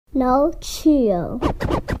No chill.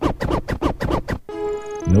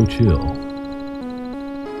 No chill.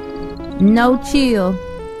 No chill.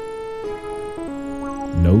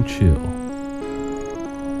 No chill.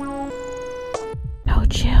 No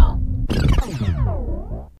chill.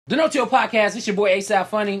 The No Chill Podcast. It's your boy ASAP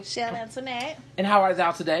Funny. Shell Antoinette. And how are you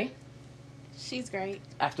out today? She's great.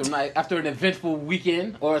 After an eventful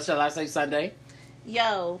weekend, or shall I say Sunday?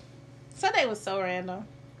 Yo, Sunday was so random.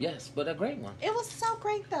 Yes, but a great one. It was so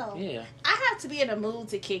great though. Yeah. I have to be in the mood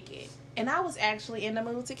to kick it. And I was actually in the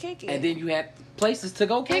mood to kick it. And then you had places to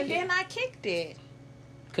go kick and it. then I kicked it.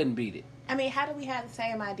 Couldn't beat it. I mean, how do we have the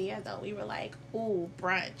same idea though? We were like, ooh,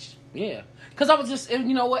 brunch. Yeah. Because I was just, you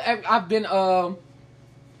know what, I've been,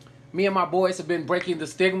 me and my boys have been breaking the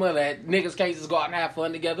stigma that niggas can't just go out and have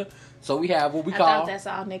fun together. So we have what we call. I thought that's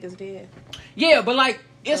all niggas did. Yeah, but like,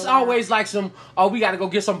 it's always like we got to go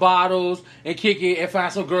get some bottles and kick it and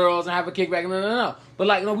find some girls and have a kickback. No. But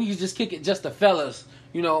like, no, we can just kick it just the fellas,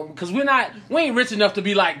 you know, because we ain't rich enough to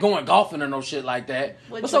be like going golfing or no shit like that.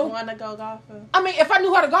 Would you want to go golfing? I mean, if I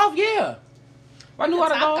knew how to golf, yeah. If I knew how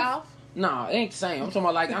to golf. Golf? Nah, it ain't the same. I'm talking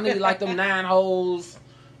about like, I need like them 9 holes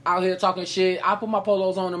out here talking shit. I put my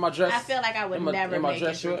polos on in my dress. I feel like I would never make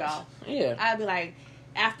it through golf. Yeah. I'd be like,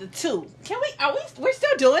 after 2. We're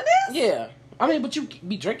still doing this? Yeah. I mean, but you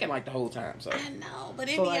be drinking like the whole time, so. I know, but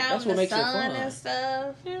it So, be like, out that's in what the makes it sun fun. and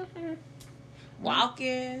stuff. Yeah.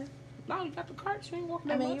 Walking. No, you got the carts. You ain't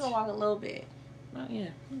walking I that mean, much. you can walk a little bit. Yeah.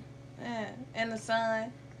 Yeah. And the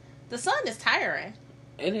sun. The sun is tiring.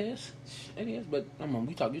 It is, but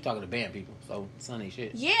you talking to band people, so sun ain't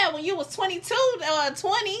shit. Yeah, when you was 22 or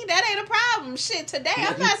 20, that ain't a problem. Shit, today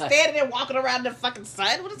I'm not standing there walking around the fucking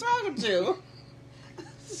sun. What is wrong with you?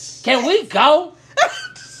 Can we go?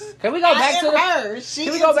 Can we go back to the? She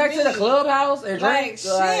Can we go is back me. to the clubhouse and Like, drink?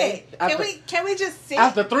 shit. Can we just sit?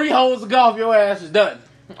 After 3 holes of golf, your ass is done.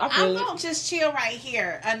 I'm gonna just chill right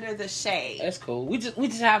here under the shade. That's cool. We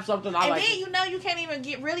just have something I and like. then you can't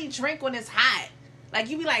even really drink when it's hot. Like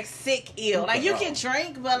you be like sick ill. Like you can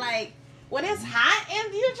drink, but like when it's hot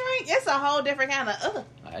and you drink, it's a whole different kind of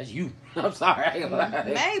That's you. I'm sorry. I ain't gonna lie.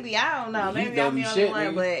 Maybe I don't know. You Maybe I'm the dumb only shit, one,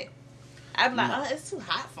 nigga. but I'm like, it's too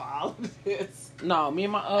hot for all of this. No, me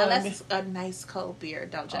and my Unless it's a nice cold beer,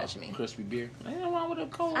 don't judge me. Crispy beer. Ain't nothing wrong with a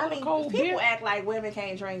cold. I mean, cold people beer. act like women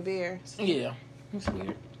can't drink beer. Yeah, it's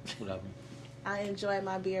weird. Whatever. I enjoy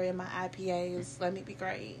my beer and my IPAs. Let me be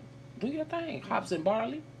great. Do your thing. Hops and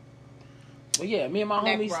barley. But yeah, me and my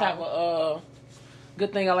Neck homies roll. have a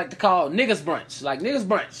good thing I like to call niggas brunch. Like niggas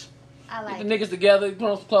brunch. I like Get the niggas together, put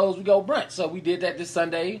on some clothes, we go brunch. So we did that this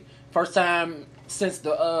Sunday. First time since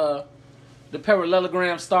the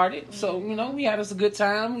parallelogram started. So, you know, we had us a good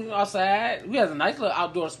time. We were outside. We had a nice little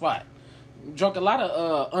outdoor spot. Drunk a lot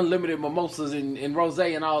of unlimited mimosas and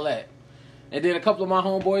rosé and all that. And then a couple of my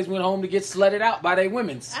homeboys went home to get slutted out by their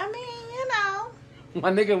women's. I mean, you know.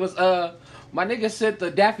 My nigga sent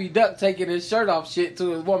the Daffy Duck taking his shirt off shit to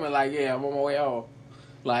his woman, like, yeah, I'm on my way home.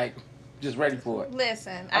 Like, just ready for it.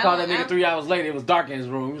 Listen. I called that nigga 3 hours later. It was dark in his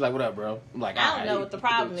room. He was like, what up, bro? I'm like, I don't know what the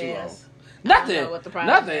problem is. Nothing. I don't know what the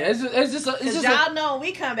problem Nothing. is. It's just Because y'all know when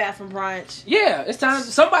we come back from brunch. yeah, it's time.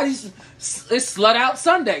 It's slut out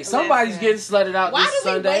Sunday. Somebody's getting slutted out Why this do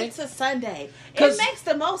we Sunday. wait till Sunday? 'Cause- It makes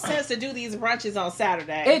the most sense to do these brunches on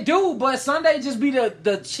Saturday. It do, but Sunday just be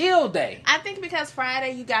the chill day. I think because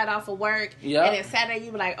Friday you got off of work, Yeah. and then Saturday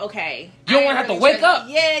you be like, okay. You don't I wanna ain't have to wake up.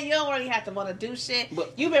 Yeah, you don't really have to want to do shit.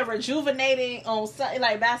 But- You've been rejuvenating on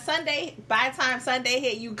like by the time Sunday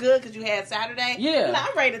hit, you good because you had Saturday. Yeah. You're like,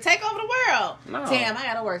 I'm ready to take over the world. No. Damn, I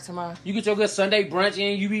gotta work tomorrow. You get your good Sunday brunch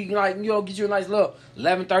in. You be like, get you a nice little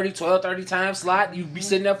 11:30, 12:30 time slot. You be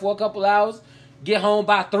sitting there for a couple hours. Get home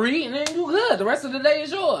by 3, and then you good. The rest of the day is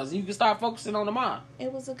yours. You can start focusing on tomorrow.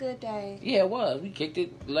 It was a good day. Yeah, it was. We kicked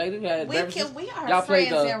it later. We had beverages. We are Y'all played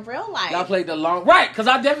friends the- in real life. Y'all played the long right, because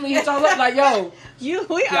I definitely hit y'all up like, yo, We Y'all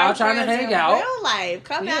are trying to friends hang in out. real life.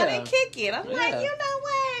 Come out Yeah. and kick it. I'm like, Yeah. you know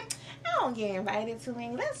what? I don't get invited to me.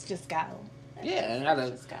 Let's just go. yeah, and had a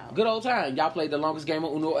Let's go. good old time. Y'all played the longest game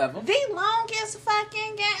of Uno ever. The longest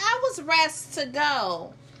fucking game. I was rest to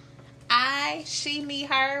go. She, me,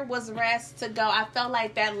 her was rest to go. I felt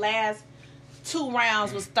like that last 2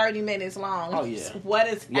 rounds was 30 minutes long. Oh, yeah. What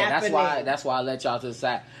is happening? That's why I let y'all to the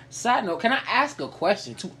side. Side note, can I ask a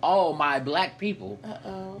question to all my black people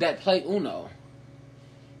Uh-oh. that play Uno?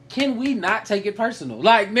 Can we not take it personal?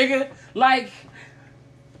 Like, nigga, like,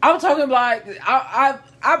 I'm talking like, I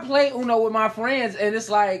play Uno with my friends, and it's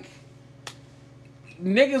like,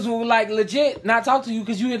 niggas will, like, legit not talk to you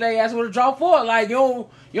because you hit their ass with a draw 4. Like, you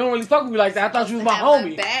don't really fuck with me like that. I thought you was my Have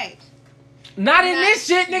homie. back. Not in this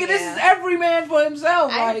shit, nigga. This is Yeah. every man for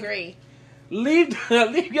himself. I like, agree. Leave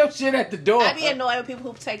your shit at the door. I be annoyed with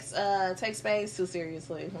people who take space too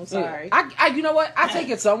seriously. I'm sorry. I you know what? I take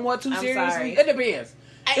it somewhat too I'm seriously. sorry. It depends.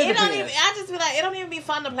 It don't even. I just be like, it don't even be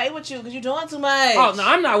fun to play with you because you're doing too much. Oh no,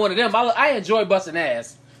 I'm not one of them. I enjoy busting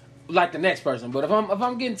ass like the next person. But if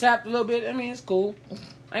I'm getting tapped a little bit, I mean it's cool.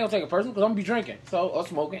 I ain't gonna take it personal because I'm gonna be drinking, or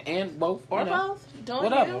smoking, and both, or both. Doing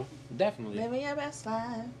whatever. You. Definitely. Living your best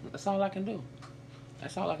life. That's all I can do.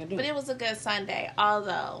 That's all I can do. But it was a good Sunday,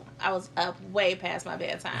 although I was up way past my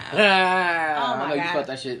bedtime. I know you felt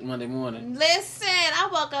that shit Monday morning. Listen, I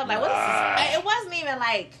woke up like, what is this? It wasn't even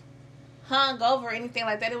like hungover or anything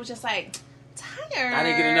like that. It was just like tired. I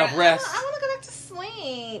didn't get enough rest. I want to go back to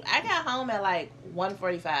sleep. I got home at like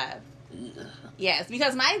 1:45. Yes,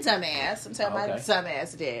 because my dumbass, my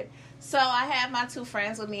dumbass did. So I had my two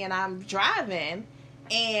friends with me, and I'm driving,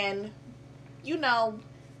 and you know,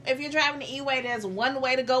 if you're driving the E-way, there's one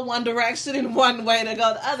way to go one direction and one way to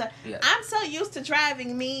go the other. Yeah. I'm so used to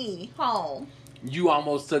driving me home. You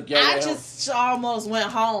almost took your way home. I just almost went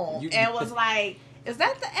home and was like, is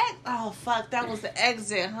that the exit? Oh, fuck, that was the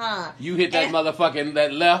exit, huh? You hit that motherfucking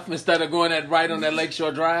that left instead of going that right on that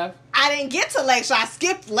Lakeshore Drive? I didn't get to Lakeshore. I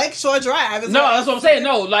skipped Lakeshore Drive. No, that's what I'm saying.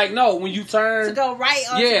 No, when you turn. To go right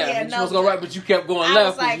on you're supposed to go right, but you kept going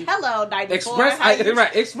left. I was like, hello, 94. Express,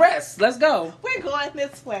 right, Express, let's go. We're going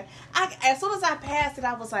this way. As soon as I passed it,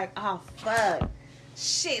 I was like, oh, fuck.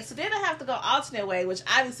 Shit. So then I have to go alternate way, which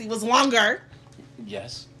obviously was longer.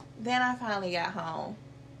 Yes. Then I finally got home.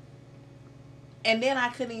 And then I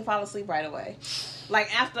couldn't even fall asleep right away.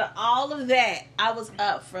 Like, after all of that, I was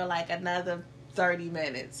up for like another 30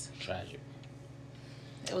 minutes. Tragic.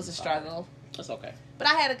 It was a struggle. That's okay. But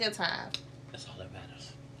I had a good time. That's all that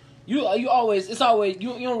matters. You always, you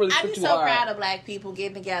don't really I put be too so hard. proud of black people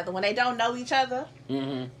getting together. When they don't know each other.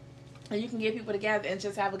 Mm-hmm. And you can get people together and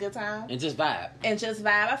just have a good time. And just vibe.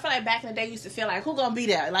 I feel like back in the day, you used to feel like, who gonna be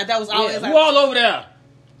there? Like, that was always like, who all over there?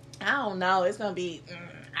 I don't know. It's gonna be,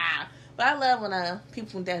 But I love when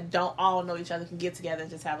people that don't all know each other can get together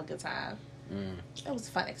and just have a good time. It was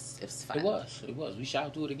fun. It was fun. It was. We shall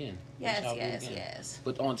do it again. Yes.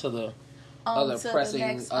 But on to the other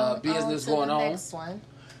pressing business going on. Next one.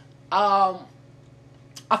 I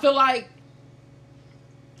feel like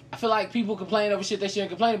people complain over shit they shouldn't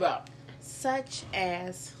complain about. Such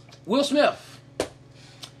as Will Smith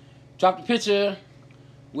dropped a picture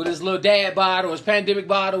with his little dad bod or his pandemic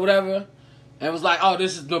bod or whatever, and was like, "Oh,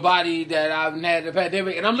 this is the body that I've had the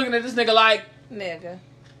pandemic." And I'm looking at this nigga like, "Nigga,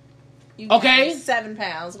 you okay, 7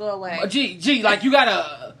 pounds, go away." Gee, like you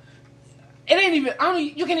gotta. It ain't even.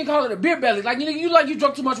 You can't even call it a beer belly. Like you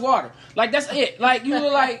drunk too much water. Like that's it. Like you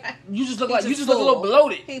look like you just look a little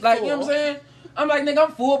bloated. You know what I'm saying? I'm like, nigga,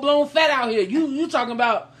 I'm full blown fat out here. You talking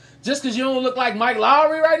about just because you don't look like Mike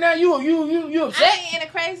Lowry right now? You upset? And the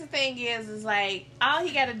crazy thing is like all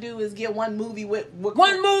he got to do is get one movie with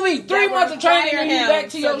one movie, 3 months of training, and you back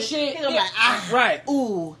to your shit. He'll be like, right?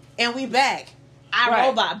 Ooh, and we back.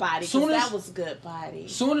 Robot body. That was good body.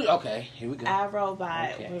 Okay, here we go.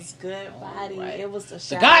 Robot was good body. Right. It was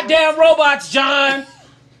the goddamn robots, John.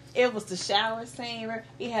 It was the shower scene.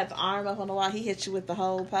 He had the arm up on the wall. He hit you with the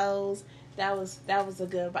whole pose. That was a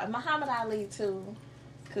good body. Muhammad Ali too,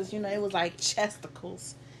 because it was like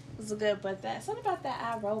chesticles. It was a good, but something about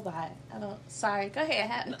that iRobot. Sorry. Go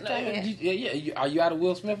ahead. Go ahead. Yeah. Are you out of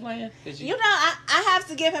Will Smith land? I have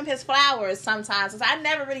to give him his flowers sometimes because I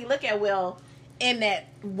never really look at Will in that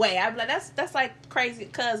way. I'm like, that's like crazy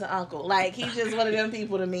cousin uncle. Like, he's just one of them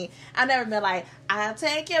people to me. I never been like, I'll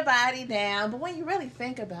take your body down. But when you really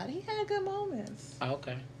think about it, he had good moments. Oh,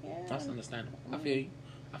 okay. Yeah. That's understandable. I feel you.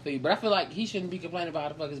 But I feel like he shouldn't be complaining about how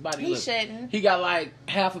the fuck his body looks. He shouldn't. He got like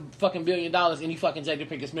 $500 million and he fucking Jada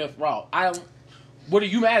Pinkett Smith raw. What are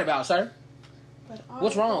you mad about, sir?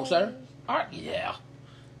 What's wrong, sir? Yeah.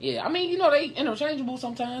 Yeah, I mean, they interchangeable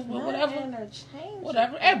sometimes, but whatever.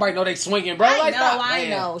 Whatever. Everybody know they swinging, bro. I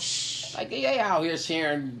know. Shh. Like, they out here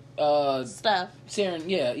sharing stuff. Sharing,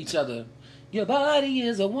 each other. Your body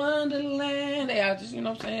is a wonderland. They out just, you know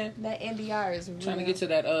what I'm saying? That NDR is real. Trying to get to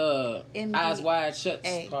that Eyes Wide Shut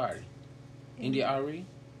party. NDRE?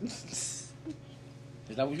 Is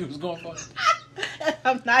that what you was going for?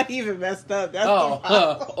 I'm not even messed up. That's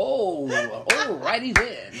righty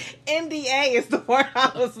then. NDA is the word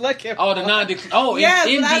I was looking for. Oh, the yes,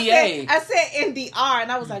 NDA. I said NDR,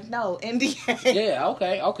 and I was like, no, NDA. Yeah,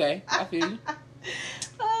 okay. I feel you.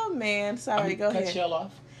 Oh, man. Sorry, go ahead. Cut Shell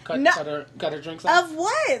off. Cut her drinks off. Of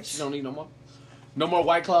what? She don't need no more. No more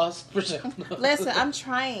White Claws for sure. Listen, I'm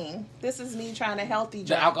trying. This is me trying to healthy drink.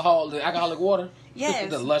 The alcoholic water? Yes.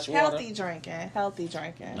 The lush water? Healthy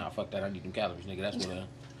drinking. Nah, fuck that. I need them calories, nigga.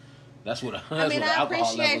 That's what. I mean, I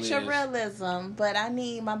appreciate your is. realism, but I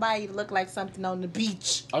need my body to look like something on the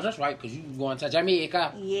beach. Oh, that's right, because you going to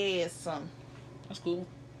Jamaica. Yes, That's cool.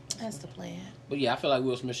 That's the plan. But yeah, I feel like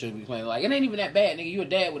Will Smith should be playing like it ain't even that bad, nigga. You a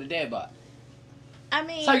dad with a dad bod. I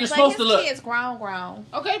mean, so you're supposed to look. His kid's grown.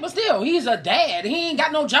 Okay, but still, he's a dad. He ain't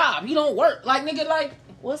got no job. He don't work. Like nigga, like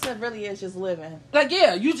what's it really is just living. Like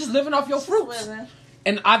yeah, you just living off your fruits. Living.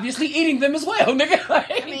 And obviously eating them as well, nigga.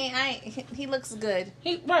 Like, I mean, he looks good.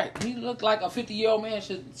 He looked like a 50-year-old man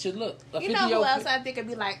should look. You know who else I think would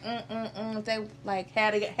be like, if they like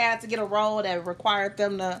had to get a role that required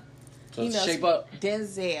them to shape up?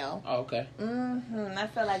 Denzel. Oh, okay. I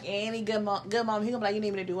feel like any good mom, he gonna be like, you need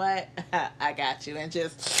me to do what? I got you, and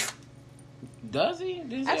just. Does he?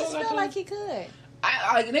 I just feel like he could.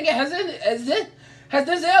 Nigga, has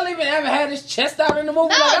Denzel even ever had his chest out in the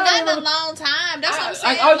movie? No, not in a long time. That's what I'm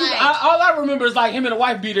saying. All I remember is like him in a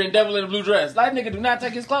wife beater and Devil in a Blue Dress. That nigga do not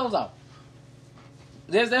take his clothes off.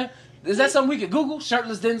 Is that something we could Google?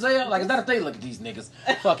 Shirtless Denzel? Like, is that a thing? Look at these niggas.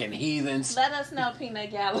 Fucking heathens. Let us know, Peanut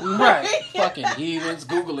Gallery. Right. Fucking heathens.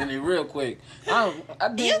 Googling it real quick. You telling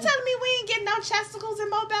me we ain't getting no chesticles in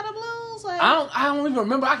Mo Better Blues? Like, I don't even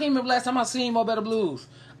remember. I can't remember last time I seen Mo Better Blues.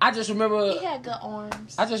 I just remember... He had good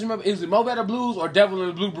arms. I just remember... It was Mo Better Blues or Devil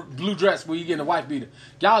in the Blue Dress where you getting a wife beater.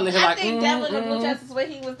 Y'all live like... I think Devil in the Blue Dress is where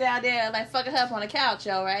he was down there like fucking her up on the couch,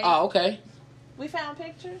 yo, right? Oh, okay. We found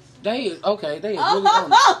pictures? They is really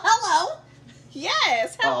hello.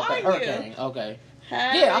 Yes. How are you? Hurricane. Okay.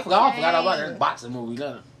 Yeah, I forgot all about that boxing movie.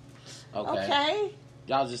 Nothing. Okay.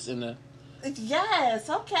 Y'all just in the... Yes,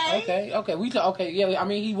 okay. Okay. Yeah, I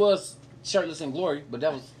mean, he was shirtless in Glory, but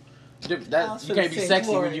that was... you can't be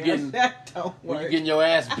sexy when you're getting your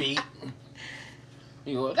ass beat.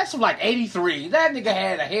 That's from like 83. That nigga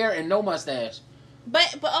had a hair and no mustache.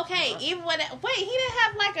 But okay, even when he didn't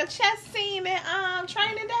have like a chest scene in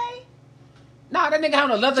Training Day. Nah, that nigga had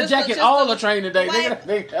a leather jacket all the Training Day.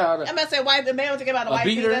 I'm gonna say wife. The man was thinking about a wife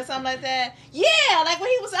beater or something like that. Yeah, like when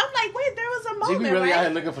he was. I'm like, wait, there was a moment. We really out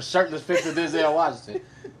here looking for shirtless pictures of Denzel Washington.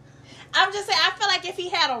 I'm just saying, I feel like if he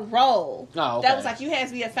had a role that was like, you had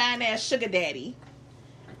to be a fine ass sugar daddy,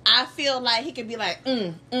 I feel like he could be like,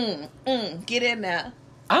 get in there.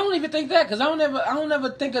 I don't even think that, because I don't ever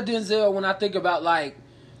think of Denzel when I think about like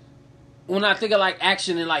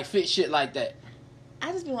action and like fit shit like that.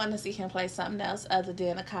 I just be wanting to see him play something else other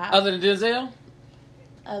than a cop. Other than Denzel?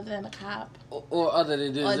 Other than a cop. Or other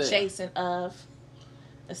than Denzel. Or Jason of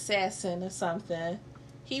Assassin or something.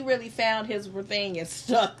 He really found his thing and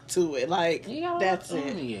stuck to it. Like, that's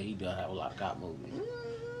it. Yeah, he does have a lot of cop movies.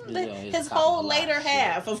 His whole later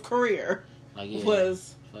half of career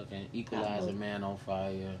was... Fucking Equalizer, Man on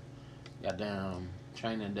Fire, goddamn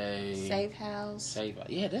Training Day, Safe House.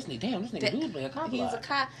 Yeah, this nigga do play a cop. He's a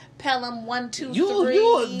cop. Pelham 1, 2, 3.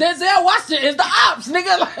 Denzel Washington is the ops,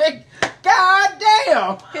 nigga. Like,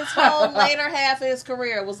 goddamn. His whole later half of his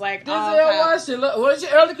career was like Denzel Washington. What was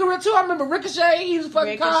your early career too? I remember Ricochet. He was a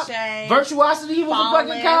fucking cop. Virtuosity. He was a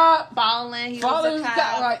fucking cop. Fallen. He was a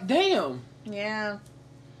cop. Like, damn. Yeah.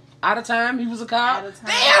 Out of Time, he was a cop. Out of Time.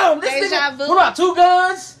 Damn, this nigga. What about Two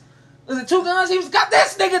Guns? Is it Two Guns? He was a cop.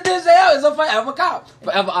 This nigga Denzel is a forever cop.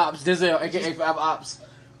 Forever Ops. Denzel, aka Forever Ops.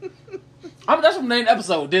 That's from the name of the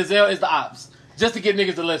episode. Denzel is the Ops. Just to get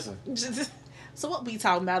niggas to listen. So what we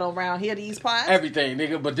talking about around here, these parts? Everything,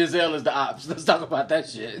 nigga, but Denzel is the Ops. Let's talk about that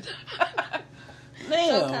shit.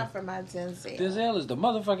 Damn. So come for my Denzel. Denzel is the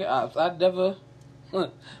motherfucking Ops. I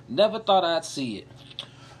never thought I'd see it.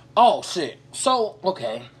 Oh, shit. So,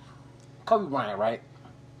 okay. Kobe Bryant, right?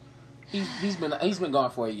 He's been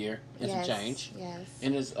gone for a year and some change. Yes.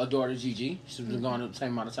 And his daughter Gigi, she's been gone at the same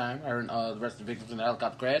amount of time. Her and the rest of the victims in the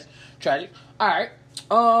helicopter crash, tragic. All right.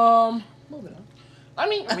 Moving on. I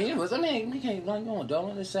mean, it was. We can't like going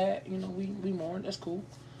dull. It's sad. You know, we mourn. That's cool.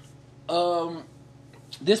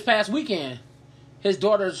 This past weekend, his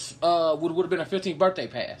daughter's would have been her 15th birthday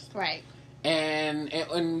passed. Right. And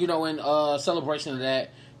you know, in celebration of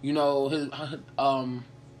that, you know,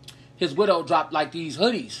 his widow dropped like these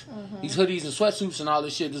hoodies, and sweatsuits and all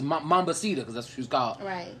this shit. This Mambacita, because that's what she was called.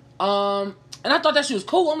 Right. And I thought that shit was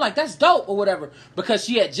cool. I'm like, that's dope or whatever, because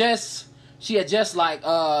she had just like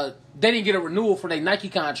they didn't get a renewal for their Nike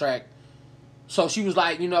contract, so she was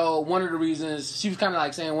like, you know, one of the reasons she was kind of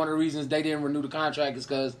like saying one of the reasons they didn't renew the contract is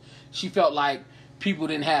because she felt like people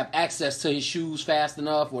didn't have access to his shoes fast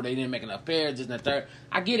enough, or they didn't make enough pairs, this and that third.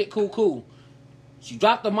 I get it, cool. She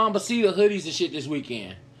dropped the Mambacita hoodies and shit this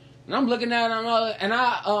weekend. And I'm looking at them, and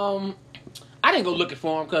I didn't go looking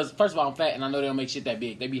for them because, first of all, I'm fat and I know they don't make shit that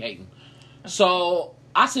big. They be hating. So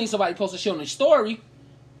I seen somebody post a shit on their story.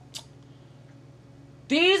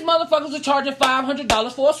 These motherfuckers are charging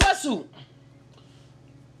 $500 for a sweatsuit.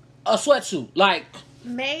 A sweatsuit. Like,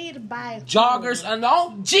 made by joggers and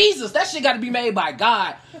all. Jesus, that shit got to be made by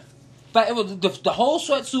God. But it was the whole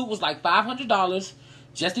sweatsuit was like $500.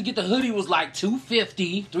 Just to get the hoodie was like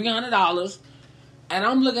 $250, $300. And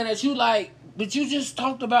I'm looking at you like, but you just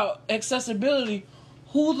talked about accessibility.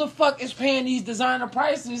 Who the fuck is paying these designer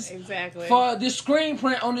prices exactly for this screen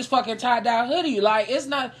print on this fucking tie-dye hoodie? Like, it's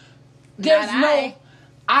not. There's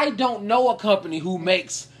I don't know a company who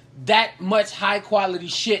makes that much high quality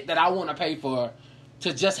shit that I want to pay for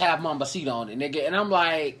to just have Mambacita on it, nigga. And I'm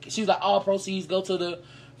like, she's like, all proceeds go to the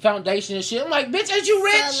foundation and shit. I'm like, bitch, ain't you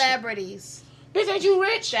rich? Celebrities. Bitch, ain't you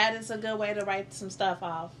rich? That is a good way to write some stuff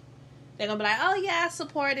off. They're gonna be like, oh yeah, I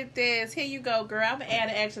supported this. Here you go, girl. I'm gonna add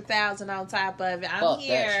an extra $1,000 on top of it. I'm Fuck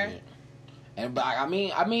here. That shit. And I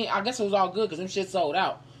mean, I guess it was all good because them shit sold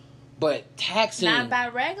out. But taxing, not by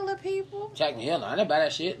regular people. Hell no, I didn't buy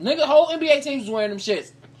that shit. Nigga, whole NBA teams was wearing them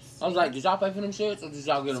shits. I was like, did y'all pay for them shits or did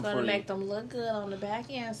y'all get them free? It's gonna make them look good on the back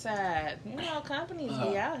end side. You know, companies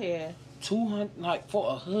be out here. $200 like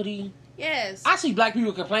for a hoodie. Yes. I see black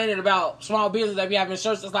people complaining about small business that be having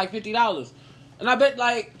shirts that's like $50. And I bet,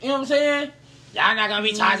 like, you know what I'm saying? Y'all not gonna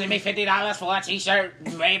be charging me $50 for a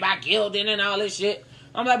t-shirt made by Gildan and all this shit.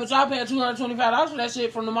 I'm like, but y'all paying $225 for that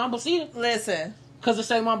shit from the Mambacita. Listen. Because it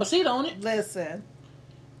say Mambacita on it. Listen.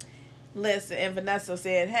 And Vanessa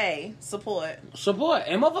said, hey, support.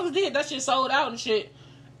 And motherfuckers did. That shit sold out and shit.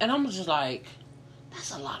 And I'm just like,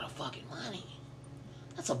 that's a lot of fucking money.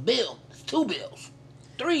 That's a bill. It's 2 bills.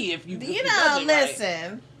 3 if you know,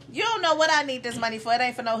 listen. Right. You don't know what I need this money for. It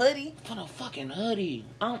ain't for no hoodie. For no fucking hoodie.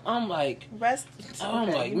 I'm like, rest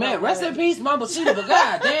in peace, Mambacita, but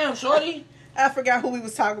goddamn, shorty. I forgot who we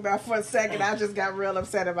was talking about for a second. I just got real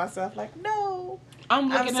upset at myself. Like, no.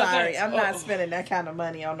 I'm sorry. I'm not spending that kind of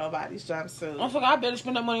money on nobody's jumpsuit. I better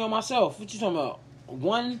spend that money on myself. What you talking about?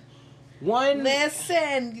 One.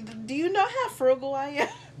 Listen, do you know how frugal I am?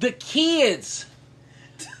 The kids.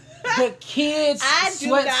 I do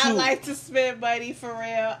not like to spend money for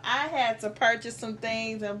real. I had to purchase some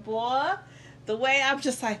things, and boy, the way I'm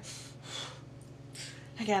just like,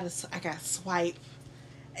 I gotta swipe.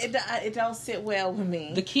 It don't sit well with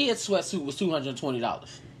me. The kids' sweatsuit was $220.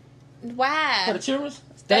 Why? For the children?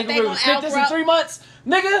 They gonna spend this in 3 months?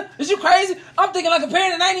 Nigga, is you crazy? I'm thinking like a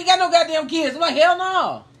parent and I ain't even got no goddamn kids. I'm like, hell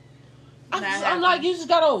no. I'm like, you just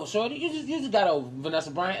got over, shorty. You just got over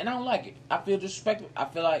Vanessa Bryant, and I don't like it. I feel disrespected. I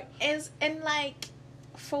feel like... And like,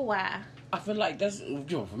 for why? I feel like that's...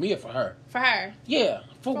 For me or for her? For her. Yeah.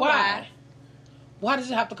 For why? Why does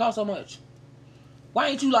it have to cost so much? Why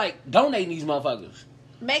ain't you, like, donating these motherfuckers?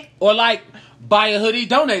 Or, like, buy a hoodie,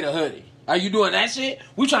 donate a hoodie. Are you doing that shit?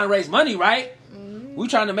 We trying to raise money, right? Mm-hmm. We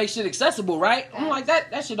trying to make shit accessible, right? I'm like,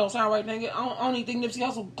 that shit don't sound right, nigga. I don't even think Nipsey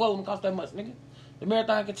Hussle clothing cost that much, nigga. The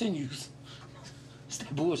marathon continues. It's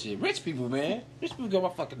that bullshit. Rich people, man. Rich people get my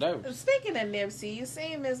fucking nerves. Speaking of Nipsey, you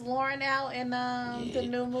seen Miss Lauren out in the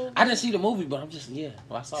new movie? I didn't see the movie, but I'm just, well,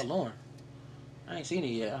 I saw Lauren. I ain't seen it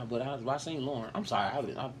yet, but I seen Lauren. I'm sorry.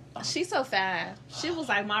 She's so fine. She was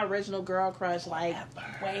like my original girl crush, like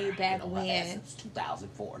way back when. Since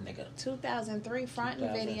 2004, nigga. 2003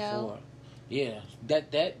 fronting video. Yeah,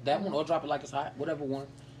 that one or Drop It Like It's Hot, whatever one,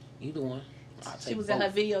 either one. She was in her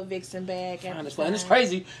video vixen bag. And it's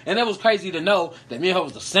crazy. And it was crazy to know that me and her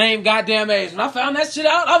was the same goddamn age. When I found that shit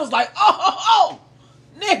out, I was like, oh,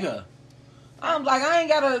 nigga. I'm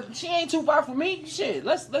like, she ain't too far from me. Shit,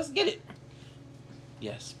 let's get it.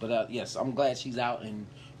 Yes, but yes, I'm glad she's out and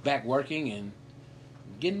back working and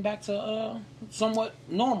getting back to somewhat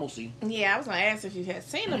normalcy. Yeah, I was gonna ask if you had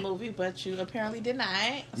seen the movie, but you apparently did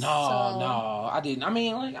not. No, I didn't. I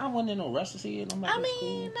mean, like, I wasn't in no rush to see it. Not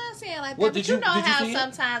saying like that. But you know how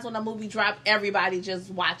sometimes when a movie drop, everybody just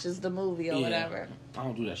watches the movie or whatever. I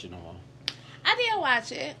don't do that shit no more. I did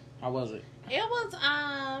watch it. How was it? It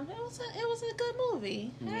was a good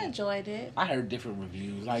movie. Yeah. I enjoyed it. I heard different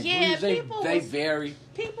reviews. Like, they vary.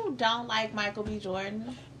 People don't like Michael B.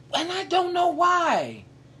 Jordan. And I don't know why.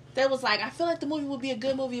 That was like, I feel like the movie would be a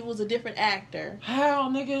good movie if it was a different actor. How,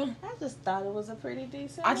 nigga? I just thought it was a pretty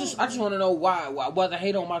decent movie. I just want to know why the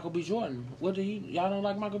hate on Michael B. Jordan. Y'all don't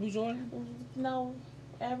like Michael B. Jordan? No,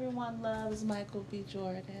 everyone loves Michael B.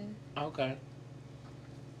 Jordan. Okay.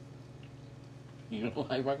 You don't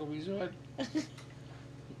like Michael B. Jordan?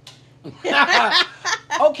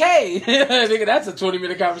 Okay. Nigga, that's a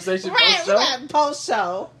 20-minute conversation post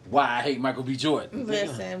show. Why I hate Michael B. Jordan.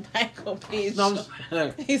 Listen, Michael B.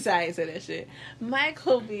 Jordan. He's sorry to say that shit.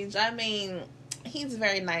 Michael B. I mean, he's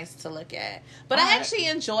very nice to look at. But I actually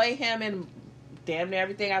enjoy him in damn near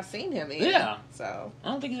everything I've seen him in. Yeah. So I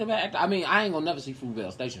don't think he's a bad actor. I mean, I ain't gonna never see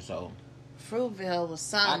Fruitvale Station, so Fruitvale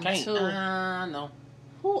was I something can't. too. No.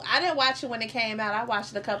 Who I didn't watch it when it came out. I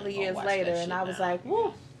watched it a couple of years later, and I was like,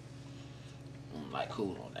 woo. I'm like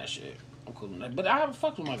cool on that shit. I'm cool on that. But I haven't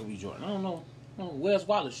fucked with Michael B. Jordan. I don't know. Where's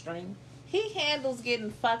Wallace String? He handles getting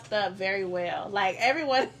fucked up very well. Like, every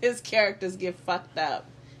one of his characters get fucked up.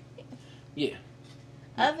 Yeah.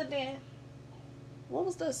 Other than, what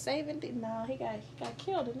was the Saving? No, he got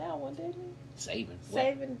killed in that one, didn't he?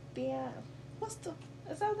 Saving Dion. Is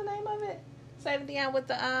that the name of it? Saving Dion with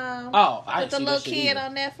the with the little kid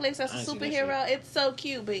on Netflix. That's a superhero. It's so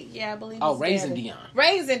cute, but yeah, I believe. Oh, Raising Dion.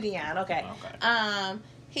 Raising Dion. Okay.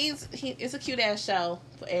 It's a cute ass show,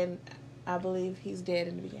 and I believe he's dead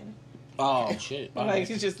in the beginning. Oh shit! Like,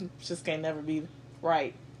 he just can't never be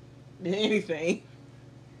right in anything.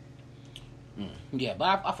 Yeah,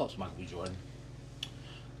 but I fuck with Michael B. Jordan.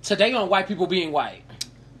 Today on White People Being White.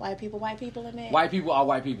 White people in there? White people are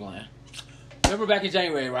white people in. Remember back in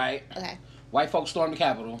January, right? Okay. White folks stormed the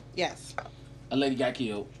Capitol. Yes. A lady got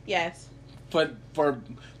killed. Yes. For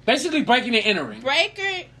basically breaking and entering.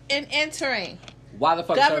 Breaking and entering. Why the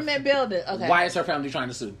fuck government building. Okay. Why is her family trying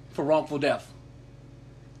to sue? For wrongful death.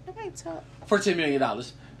 Okay, talk. For $10 million.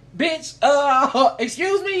 Bitch,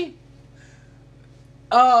 excuse me?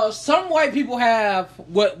 Some white people have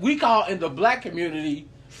what we call in the black community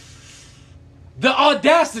the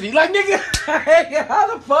audacity. Like, nigga,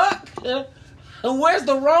 how the fuck? Where's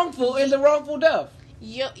the wrongful in the wrongful death?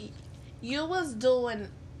 You was doing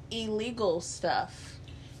illegal stuff.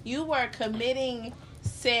 You were committing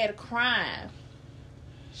said crime.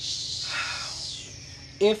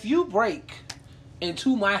 If you break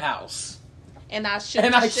into my house and I shoot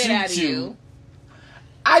the shit out of you,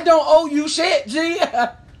 I don't owe you shit, G.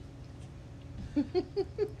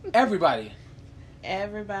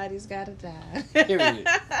 Everybody's gotta die. Period.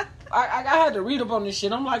 I had to read up on this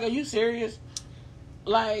shit. I'm like, are you serious?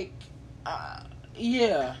 Like,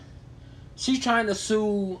 yeah. She's trying to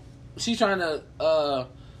sue the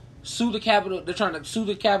Capitol. They're trying to sue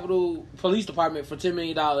the Capitol Police Department for $10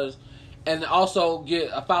 million, and also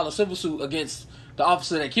file a civil suit against the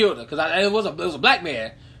officer that killed her. Because it was a black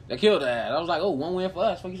man that killed her. I was like, oh, one win for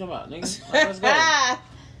us. What you talking about, nigga? Like, let's go.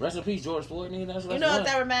 Rest in peace, George Floyd, nigga. You know what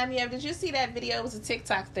that reminded me of? Did you see that video? It was a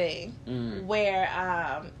TikTok thing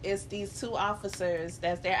where it's these two officers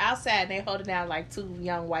they're outside and they holding down like two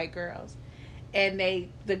young white girls, and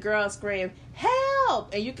the girls scream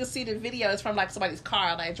help, and you can see the video is from like somebody's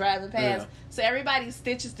car like driving past. Yeah. So everybody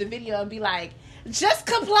stitches the video and be like, just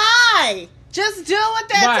comply. Just do what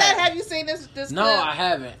that said. Have you seen this clip? No, I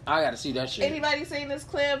haven't. I gotta see that shit. Anybody seen this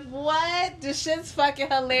clip? What? This shit's fucking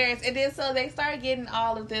hilarious. And then so they start getting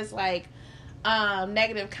all of this like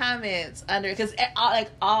negative comments under, because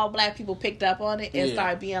all black people picked up on it and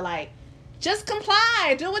started being like, just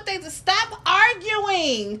comply. Do what stop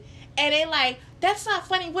arguing. And they like, that's not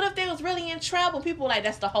funny. What if they was really in trouble? People were like,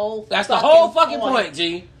 that's the whole fucking point,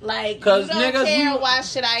 G. Like, you don't care, why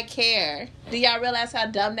should I care? Do y'all realize how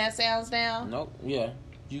dumb that sounds now? Nope. Yeah.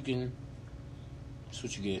 You can. That's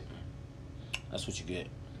what you get. That's what you get.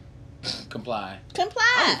 Comply.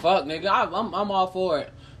 Fuck, nigga. I'm all for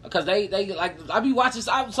it. Because they like, I be watching,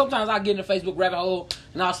 sometimes I get in the Facebook rabbit hole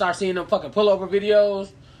and I'll start seeing them fucking pullover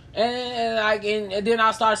videos. And then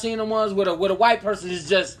I'll start seeing the ones with a white person is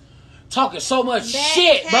just talking so much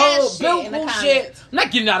shit, bro. Bullshit. I'm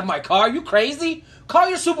not getting out of my car. You crazy? Call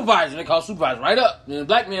your supervisor. They call supervisor right up. And the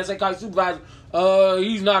black man say, call your supervisor.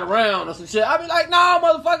 He's not around or some shit. I be like, nah,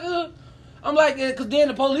 motherfucker. I'm like, because then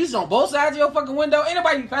the police on both sides of your fucking window. Ain't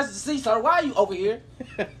nobody passes the seat, so why are you over here?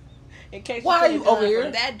 In case why are you over here?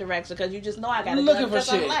 From that direction, because you just know I got to look for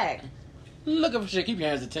shit. Looking for shit. Keep your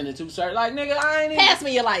hands attended to, sir. Like, nigga, I ain't even... Pass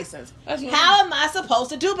me your license. How am I supposed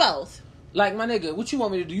to do both? Like, my nigga, what you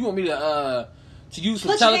want me to do? You want me to use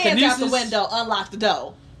some telekinesis? Put your hands out the window, unlock the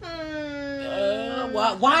door.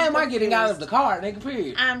 Why am I getting out of the car, nigga,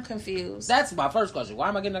 period? I'm confused. That's my first question. Why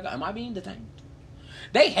am I getting out of the car? Am I being detained?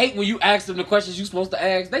 They hate when you ask them the questions you're supposed to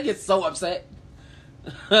ask. They get so upset.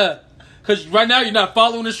 Because right now you're not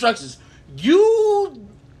following instructions. You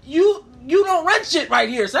don't run shit right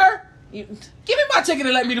here, sir. Give me my ticket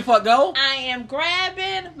and let me the fuck go. I am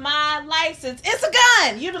grabbing my license. It's a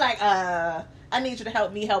gun. You be like, I need you to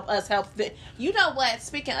help me, help us, help. You know what?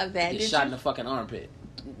 Speaking of that, get shot in the fucking armpit.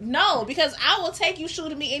 No, because I will take you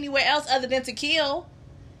shooting me anywhere else other than to kill.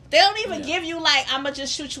 They don't even give you like, I'm gonna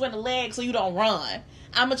just shoot you in the leg so you don't run.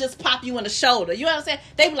 I'm gonna just pop you in the shoulder. You understand?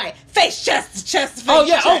 They be like, face chest, face chest.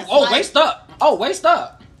 Like, waist up. Waist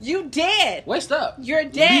up. You dead. Waist up. You're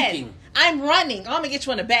dead. Leaking. I'm running. I'm gonna get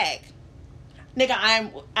you in the back.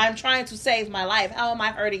 Nigga, I'm trying to save my life. How am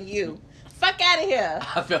I hurting you? Fuck out of here.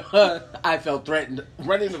 I felt threatened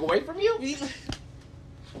running away from you.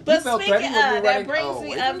 But speaking of, that brings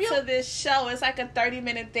me up to this show. It's like a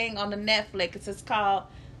 30-minute thing on the Netflix. It's called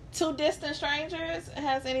Two Distant Strangers.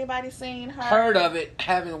 Has anybody seen her? Heard of it,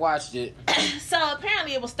 haven't watched it. So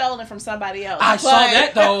apparently it was stolen from somebody else. I saw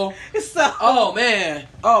that though. So, oh man.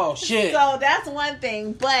 Oh shit. So that's one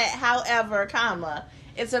thing. But however,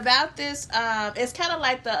 it's about this. It's kind of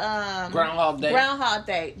like the Groundhog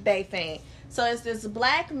Day thing. So it's this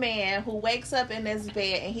black man who wakes up in this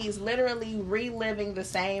bed and he's literally reliving the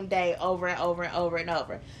same day over and over and over and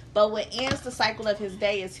over. But what ends the cycle of his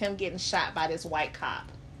day is him getting shot by this white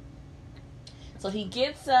cop. So he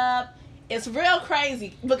gets up. It's real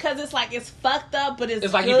crazy because it's like it's fucked up, but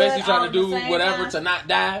it's like he basically trying to do whatever to not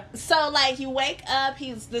die. So like you wake up,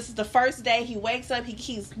 this is the first day he wakes up.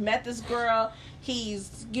 He's met this girl.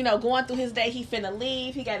 He's, going through his day. He finna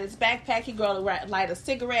leave. He got his backpack. He go to light a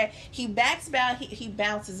cigarette. He backs back. He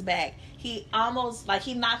bounces back. He almost,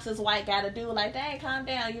 he knocks his white guy to do, dang, calm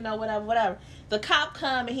down, whatever. The cop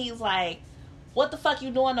come and he's like, what the fuck you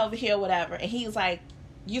doing over here, whatever. And he's like,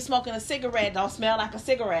 you smoking a cigarette, don't smell like a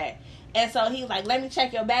cigarette. And so he's like, let me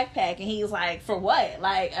check your backpack. And he's like, for what?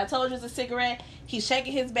 I told you it's a cigarette. He's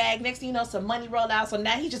shaking his bag. Next thing you know, some money rolled out. So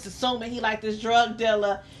now he's just assuming he this drug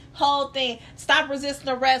dealer. Whole thing. Stop resisting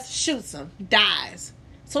arrest. Shoots him. Dies.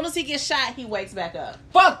 As soon as he gets shot, he wakes back up.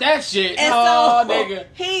 Fuck that shit. And nigga.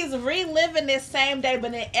 He's reliving this same day,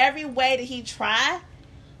 but in every way that he tried,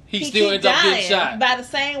 he still ends up getting shot by the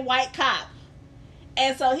same white cop.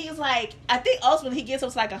 And so he's like, I think ultimately he gets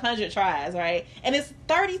up to 100 tries, right? And it's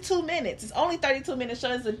 32 minutes. It's only 32 minutes.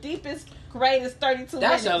 So it's the deepest, greatest 32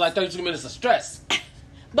 minutes. That sounds like 32 minutes of stress.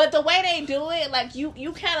 But the way they do it,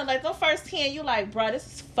 you kind of the first 10, you bro, this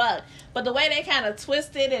is fucked. But the way they kind of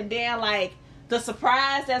twist it and then the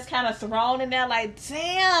surprise that's kind of thrown in there,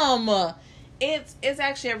 damn, it's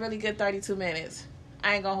actually a really good 32 minutes.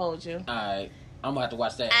 I ain't gonna hold you. Alright, I'm gonna have to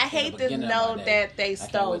watch that. I hate to know that they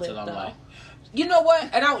stole it though. You know what?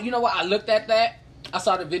 And I looked at that. I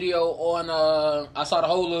saw the video on. I saw the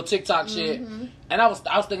whole little TikTok shit, and I was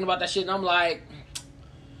thinking about that shit, and I'm like,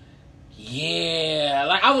 yeah,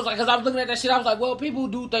 because I was looking at that shit. I was like, well, people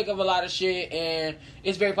do think of a lot of shit, and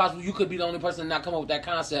it's very possible you could be the only person to not come up with that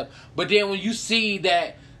concept. But then when you see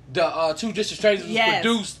that the Two Distant Strangers was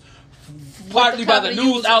produced partly by the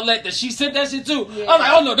news outlet that she sent that shit to, I was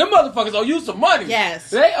like, oh no, them motherfuckers owe you some money.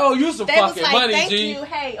 Yes, they owe you some fucking money. Thank you.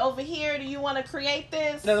 Hey, over here, do you want to create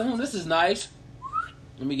this? This is nice.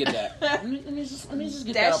 Let me get that. let me just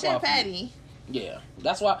get that up shit off petty. Yeah,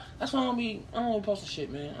 that's why I don't be posting shit,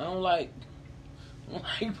 man. I don't like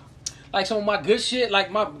some of my good shit.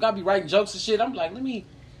 I be writing jokes and shit. I'm like, let me.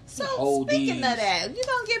 So speaking of that, you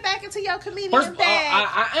gonna get back into your comedian bag?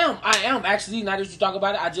 I am actually. Now that you talk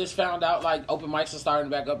about it, I just found out open mics are starting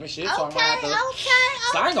back up and shit. So I'm gonna have to.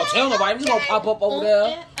 So I ain't gonna tell nobody. I'm just gonna pop up over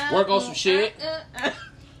there, work on some shit.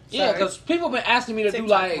 Yeah, because people been asking me to do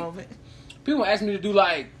people asking me to do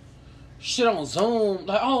shit on Zoom.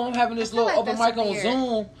 I'm having this little open mic on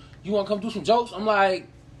Zoom. You want to come do some jokes? I'm like,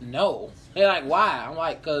 no. They're like, why? I'm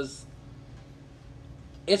like, because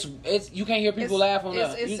it's you can't hear people laugh on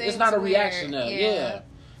that. It's not a reaction there. Yeah.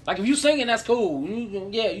 If you singing, that's cool.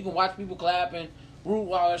 You can watch people clap and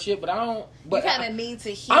root all that shit. But I don't. But you kind of need to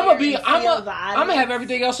hear. I'm gonna have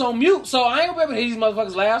everything else on mute, so I ain't gonna be able to hear these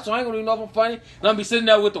motherfuckers laugh. So I ain't gonna even know if I'm funny. And I'm gonna be sitting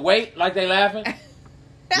there with the weight like they laughing.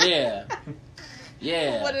 Yeah.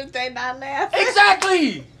 Yeah. What if they not laughing?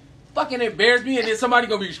 Exactly. Fucking embarrass me, and then somebody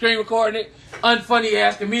gonna be screen recording it. Unfunny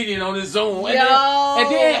ass comedian on his Zoom, and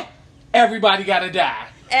then everybody gotta die.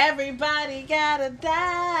 Everybody gotta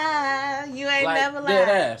die. You ain't never lied.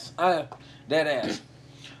 Dead ass.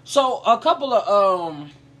 So I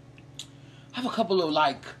have a couple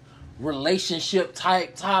of relationship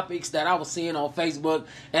type topics that I was seeing on Facebook,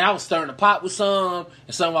 and I was stirring the pot with some,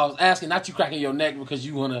 and some I was asking, not you cracking your neck because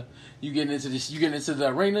you getting into the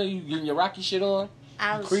arena, you getting your Rocky shit on.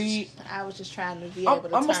 I was just trying to be able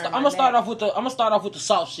to. I'm gonna start off with the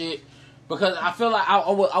soft shit because I feel like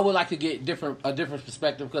I would like to get a different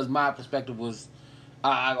perspective because my perspective was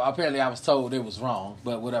apparently I was told it was wrong,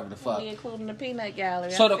 but whatever the fuck. Including the peanut gallery.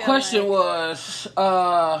 So the question was,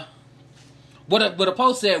 what a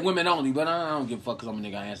post said women only, but I don't give a fuck because I'm a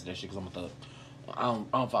nigga. I answer that shit because I'm a thug. I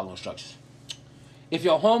don't follow instructions. If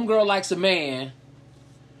your homegirl likes a man,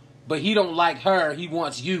 but he don't like her, he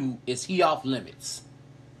wants you, is he off limits?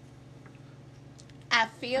 I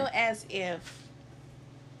feel as if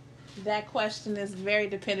that question is very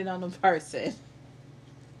dependent on the person.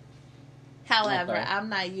 However, Okay. I'm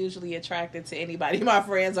not usually attracted to anybody my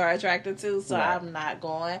friends are attracted to, so Right. I'm not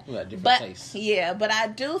going. We got different But tastes. yeah, but I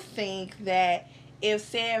do think that if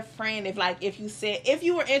said friend, if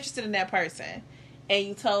you were interested in that person, and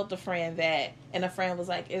you told the friend that, and the friend was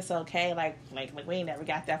like, "It's okay," like we ain't never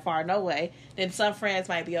got that far, no way. Then some friends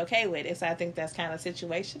might be okay with it. So I think that's kind of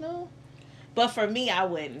situational. But for me, I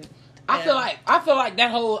wouldn't. I feel like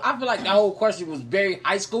that whole question was very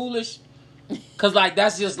high schoolish. Cause like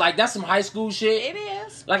that's some high school shit. It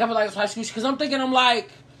is. Like I feel like it's high school shit. Cause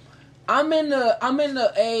I'm in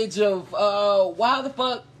the age of why the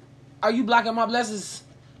fuck are you blocking my blessings?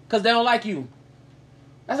 Cause they don't like you.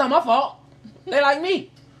 That's not my fault. They like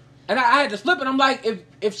me. And I had to flip it. I'm like,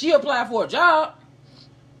 if she applied for a job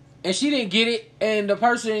and she didn't get it, and the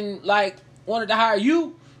person like wanted to hire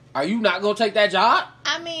you, are you not gonna take that job?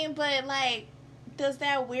 I mean, but like, does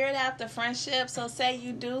that weird out the friendship? So say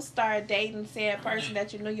you do start dating said person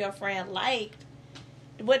that you knew your friend liked.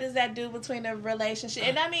 What does that do between the relationship?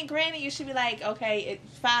 And I mean, granted, you should be like, okay,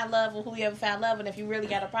 find love with who you ever found love, and if you really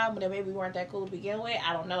got a problem with it, maybe we weren't that cool to begin with.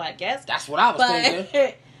 I don't know. I guess That's what I was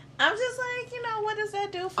thinking. I'm just like, what does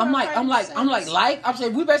that do for? I'm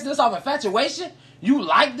saying we basing this off infatuation. You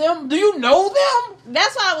like them? Do you know them?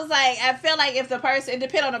 That's why I was like, I feel like if the person, it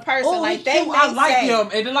depends on the person. Oh, like he they, cute. I like him,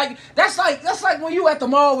 and then like that's like when you at the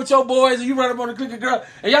mall with your boys and you run up on the clique of girl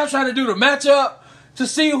and y'all trying to do the matchup to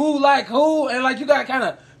see who like who, and like you gotta kind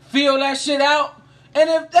of feel that shit out. And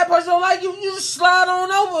if that person don't like you, you just slide on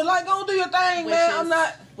over. Like, go do your thing, man.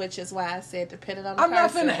 Which is why I said depending on the I'm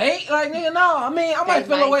person. not finna hate. Like, nigga, no. I mean, I might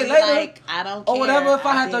feel away be later. Like, I don't care. Or whatever if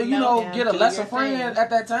I had to, him, get a do lesser your friend thing. at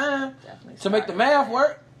that time Definitely to make the math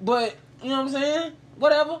work. But, you know what I'm saying?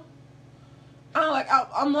 Whatever.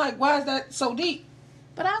 I'm like, why is that so deep?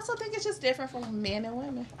 But I also think it's just different from men and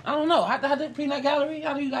women. I don't know. How did Peanut Gallery?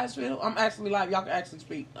 How do you guys feel? I'm actually live. Y'all can actually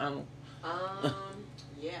speak. I don't know.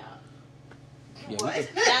 Yeah. Yeah, What?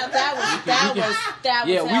 That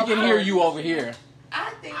was we can helpful. hear you over here. I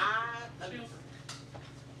think.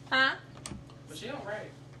 Huh? Michelle, right?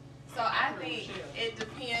 So I think it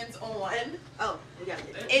depends on. Oh, we got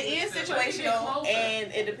it. It is situational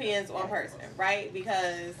and it depends on person, right?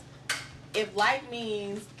 Because if like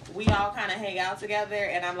means we all kind of hang out together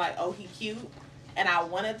and I'm like, oh, he cute, and I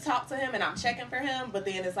want to talk to him and I'm checking for him, but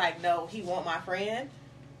then it's like, no, he want my friend.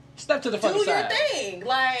 Step to the Do fucking your side. thing.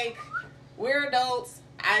 Like, we're adults.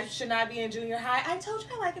 I should not be in junior high. I told you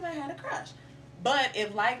I like him. I had a crush. But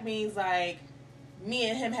if like means like me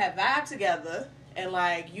and him have vibe together and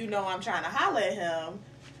like, I'm trying to holler at him,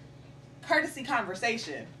 courtesy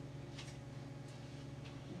conversation.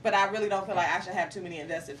 But I really don't feel like I should have too many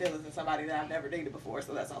invested feelings in somebody that I've never dated before.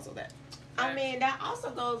 So that's also that. I mean, that also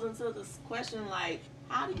goes into this question, like,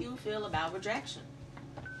 how do you feel about rejection?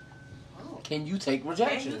 Can you take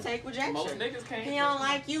rejection? Can you take rejection? Most niggas can't. He don't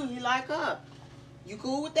like you. He like her. You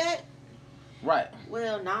cool with that? Right.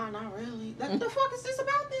 Well, nah, not really. What the fuck is this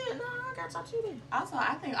about then? Nah, I gotta talk to you then. Also,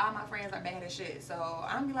 I think all my friends are bad as shit. So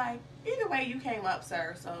I'm be like, either way, you came up,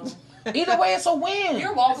 sir. So Either way, it's a win.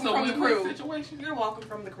 you're walking So from the win-win crew. situation. You're walking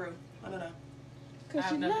from the crew. I don't know. I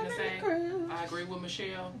have nothing to say. I agree with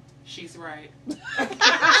Michelle. She's right.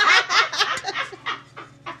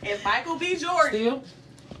 If Michael B. Jordan Still,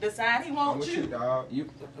 decide he I'm wants with you, you, dog.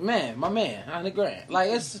 my man, 100 grand. Like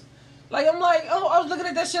it's, like I'm like, oh, I was looking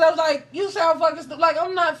at that shit. I was like, you sound fucking like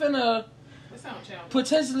I'm not finna That sounds challenging.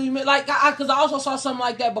 potentially like because I also saw something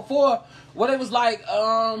like that before. What it was like,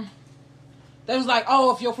 they was like,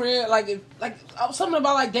 oh, if your friend something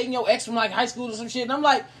about like dating your ex from like high school or some shit, and I'm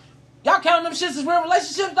like, y'all counting them shits as real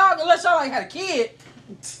relationships, dog? Unless y'all like had a kid.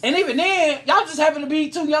 And even then, y'all just happen to be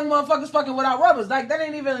two young motherfuckers fucking without rubbers. Like, that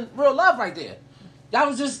ain't even real love right there. Y'all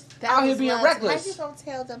was just out here being reckless. How you gonna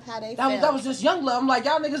tell them how they That was just young love. I'm like,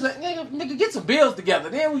 y'all niggas, nigga, get some bills together.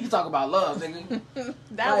 Then we can talk about love, nigga.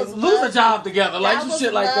 that Like, was lose love. a job together. Like, That some was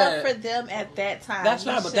shit like love that. for them at that time. That's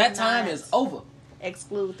You fine, but should that time not is over.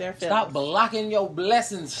 exclude their feelings. Stop blocking your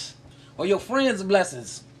blessings or your friends'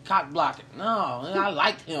 blessings. Cock blocking. No, I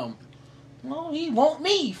liked him. No, he want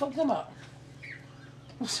me. Fuck him up.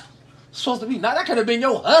 Supposed to be. Now that could have been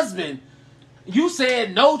your husband. You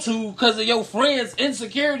said no to because of your friends'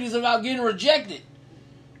 insecurities about getting rejected.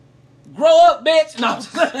 Grow up, bitch. No.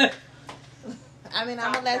 I mean,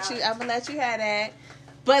 I'm gonna let you have that.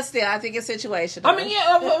 But still, I think it's situational. I mean,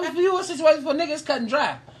 yeah. If you a situation for niggas cutting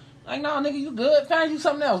dry, like, no, nigga, you good. Find you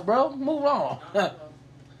something else, bro. Move on.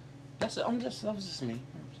 That's it. That was just me.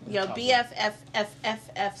 Your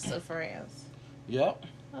BFFs of friends. Yep.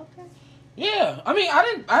 Okay. Yeah, I mean, I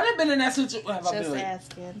didn't been in that situation. Just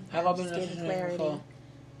asking. Have I been in that Just getting situation clarity. before?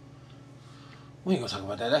 We ain't gonna talk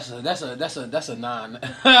about that. That's a non.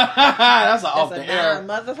 That's an off the air.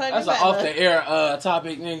 That's an off the air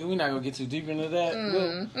topic. Nigga, we're not gonna get too deep into that.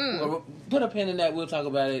 We'll put a pin in that. We'll talk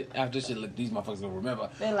about it after this shit. Look, these motherfuckers gonna remember.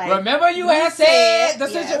 Like, remember you had said the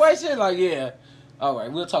situation. Like, yeah. All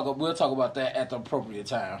right, we'll talk about that at the appropriate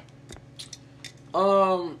time.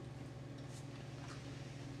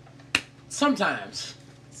 Sometimes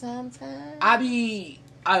I be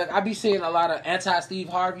seeing a lot of anti-Steve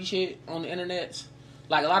Harvey shit on the internet.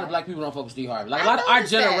 Like, a lot of black people don't fuck with Steve Harvey. Like, a lot of our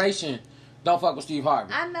generation don't fuck with Steve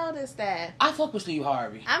Harvey. I noticed that. I fuck with Steve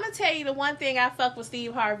Harvey. I'm gonna tell you the one thing I fuck with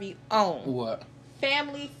Steve Harvey on. What?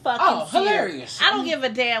 Family fucking Feud. Hilarious. I don't give a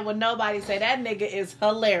damn what nobody say. That nigga is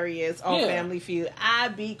hilarious on Family Feud. I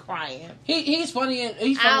be crying. He's funny.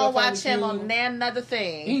 I'll watch him on another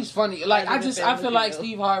thing. He's funny. Like, I feel like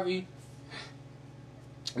Steve Harvey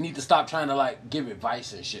need to stop trying to, like, give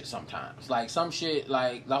advice and shit sometimes. Like, some shit,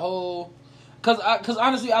 like, the whole... Because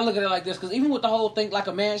honestly, I look at it like this. Because even with the whole think like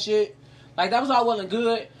a man shit, like, that was all well and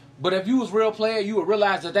good. But if you was real player, you would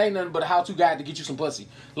realize that they ain't nothing but a how-to guide to get you some pussy.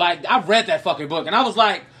 Like, I've read that fucking book. And I was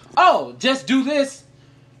like, oh, just do this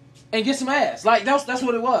and get some ass. Like, that's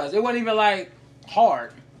what it was. It wasn't even, like,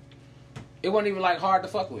 hard. It wasn't even, like, hard to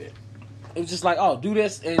fuck with. It was just like, oh, do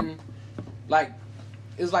this and, like,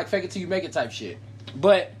 it's like fake it till you make it type shit.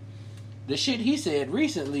 But the shit he said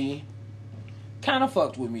recently kind of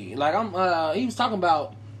fucked with me. Like, he was talking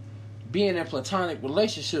about being in a platonic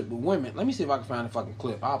relationship with women. Let me see if I can find a fucking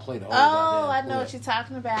clip. I'll play the whole I know what you're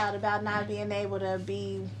talking about not being able to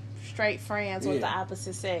be straight friends with the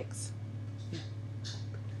opposite sex.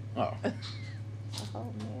 Oh.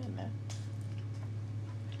 Oh, man.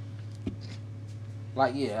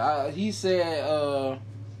 Like, he said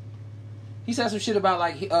some shit about,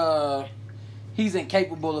 like, he's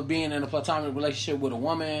incapable of being in a platonic relationship with a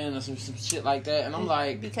woman or some shit like that. And I'm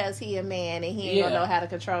like... Because he a man and he ain't gonna know how to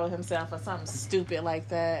control himself or something stupid like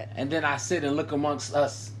that. And then I sit and look amongst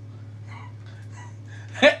us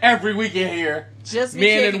every weekend here. Just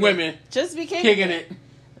men and women. Just be kicking it.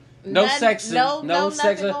 No sexing. No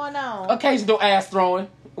nothing going on. Occasional ass throwing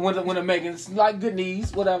when the Megan's like good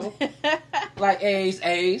knees, whatever. Like A's.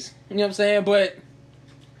 You know what I'm saying? But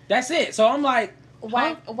that's it. So I'm like...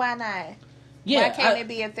 Why not? Yeah, why can't it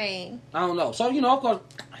be a thing? I don't know. So, of course,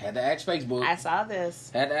 I had to ask Facebook. I saw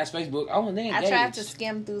this. Had to ask Facebook. Oh, and then I tried to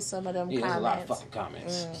skim through some of them comments. There's a lot of fucking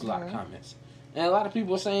comments. Mm-hmm. There's a lot of comments. And a lot of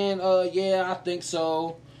people are saying, yeah, I think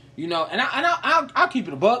so. And I'll keep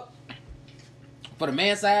it a buck for the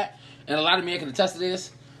man side. And a lot of men can attest to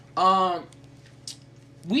this.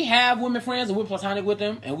 We have women friends and we're platonic with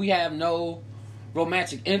them. And we have no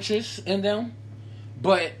romantic interest in them.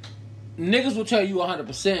 But niggas will tell you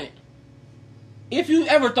 100%. If you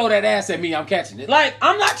ever throw that ass at me, I'm catching it. Like,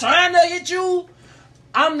 I'm not trying to hit you.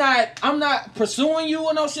 I'm not pursuing you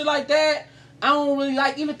or no shit like that. I don't really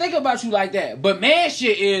even think about you like that. But man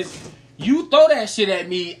shit is, you throw that shit at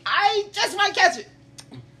me, I just might catch it.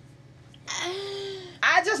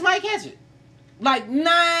 I just might catch it. Like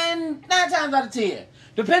 9 times out of 10.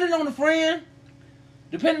 Depending on the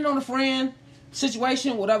friend,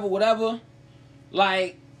 situation, whatever.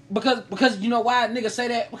 Like, because you know why niggas say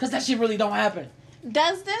that? Because that shit really don't happen.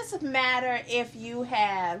 Does this matter if you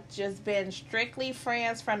have just been strictly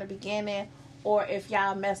friends from the beginning or if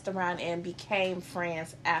y'all messed around and became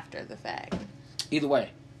friends after the fact? Either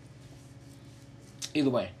way.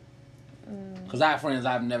 Because I have friends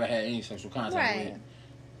I've never had any sexual contact with.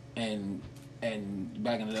 And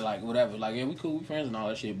back in the day, like, whatever. Like, yeah, we cool, we friends and all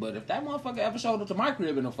that shit. But if that motherfucker ever showed up to my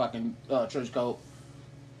crib in a fucking trench coat,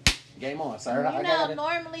 game on, sir.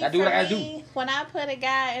 Normally for me, when I put a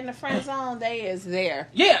guy in the friend zone, they is there.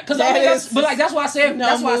 Yeah, because that's why I said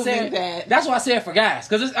that's why I said for guys,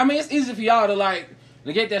 because it's easy for y'all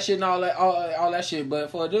to get that shit and all that shit, but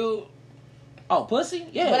for a dude, pussy,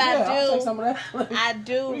 yeah. But I'll take some of that. I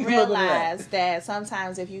do realize that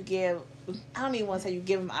sometimes if you give, I don't even want to say you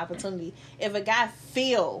give him an opportunity. If a guy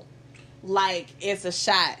feel like it's a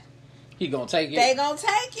shot, he gonna take it. They gonna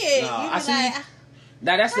take it. No, I see.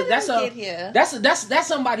 Now that's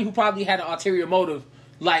somebody who probably had an ulterior motive,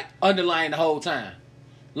 like, underlying the whole time.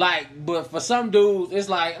 Like, but for some dudes, it's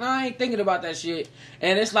like, I ain't thinking about that shit.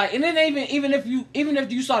 And it's like, and then even if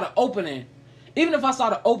you saw the opening, even if I saw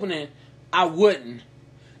the opening, I wouldn't.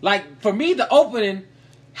 Like, for me, the opening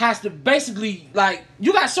has to basically, like,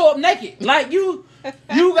 you gotta show up naked. Like, you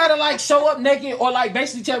gotta, like, show up naked or, like,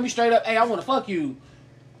 basically tell me straight up, hey, I wanna fuck you.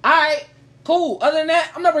 Alright, cool. Other than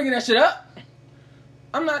that, I'm not bringing that shit up.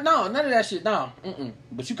 I'm not. No, none of that shit. No. Mm-mm.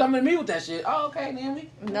 But you coming to me with that shit? Oh, okay, then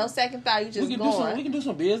No second thought. You just we can going. do some. We can do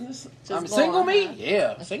some business. Just single going, me. huh?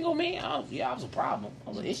 Yeah, single me. I was a problem. I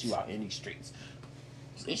was an issue out here in these streets.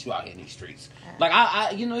 Like it's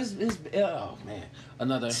oh man,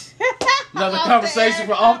 another conversation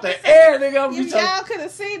for off the air, nigga. Y'all could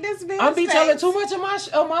have seen this bitch. I'm be telling too much of my,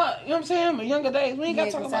 you know what I'm saying? My younger days, we ain't got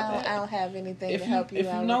to talk about that. I don't have anything to help you If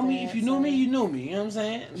out you know with me, that, if you knew me, you knew me. You know what I'm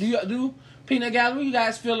saying? Do Peanut Gallery? You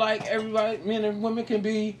guys feel like everybody, men and women, can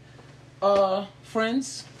be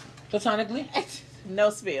friends platonically?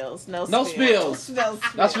 No spills. No spills. No spills.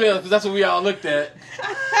 That's real, because that's what we all looked at.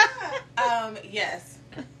 Yes.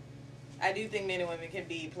 I do think men and women can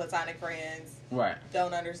be platonic friends. Right.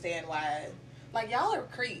 Don't understand why. Like, y'all are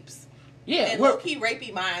creeps. Yeah. And low-key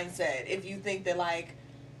rapey mindset if you think that, like,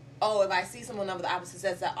 oh, if I see someone of the opposite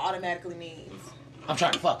sex, that automatically means I'm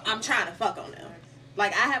trying to fuck. I'm trying to fuck on them.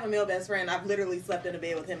 Like, I have a male best friend. I've literally slept in a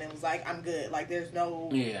bed with him and was like, I'm good. Like, there's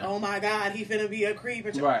no, oh my God, he finna be a creep.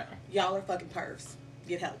 Right. Y'all are fucking pervs.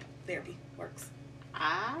 Get help. Therapy works.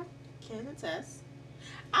 I can attest.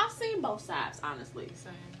 I've seen both sides, honestly.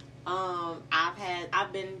 Same.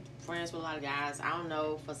 I've been friends with a lot of guys. I don't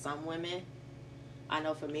know, for some women, I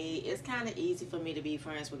know for me, it's kind of easy for me to be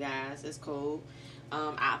friends with guys. It's cool.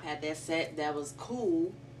 I've had that set that was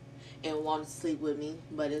cool and wanted to sleep with me,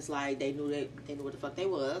 but it's like they knew what the fuck they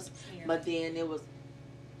was. But then it was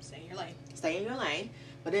stay in your lane. Stay in your lane.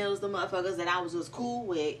 But then it was the motherfuckers that I was just cool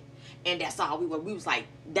with, and that's all we were. We was like,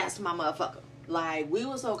 that's my motherfucker. Like, we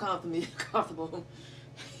were so comfortable.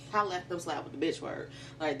 I left them slap with the bitch word.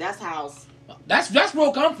 Like, that's how. That's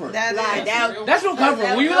real comfort. That's real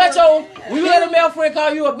comfort. When you let a male friend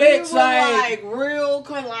call you a bitch, like real,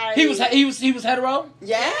 like he was hetero.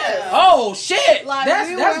 Yes. Oh shit. Like, that's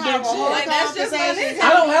big shit. Like, that's just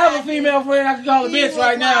I don't have a female friend I can call a bitch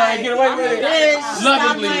right now and get away with it.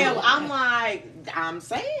 Lovingly. I'm like, I'm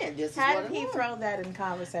saying this is How what did he throw that in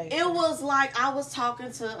conversation? It was like I was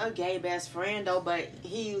talking to a gay best friend though, but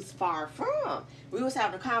he was far from. We was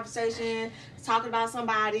having a conversation, talking about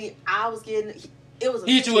somebody. I was getting. It was a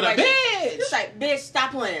hit you with a bitch. He was like, "Bitch,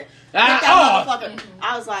 stop playing." Get Oh. that motherfucker.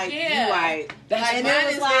 I was like, Yeah. "You right?" That's, and it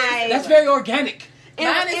was like that's very organic.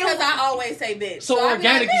 Mine is because I always say bitch. So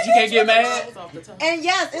organic that you can't get mad. And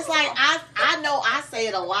yes, it's like I know I say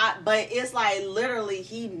it a lot, but it's like literally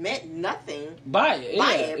he meant nothing by it.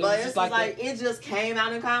 But it's like it just came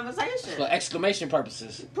out in conversation for exclamation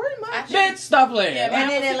purposes. Pretty much. Bitch, stop playing. Yeah, and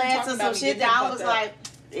then it led to some shit that I was like,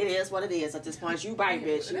 it is what it is at this point. You right,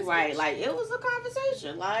 bitch. You right. Like, it was a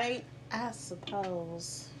conversation. Like, I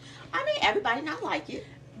suppose. I mean, everybody not like it.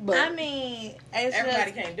 But I mean,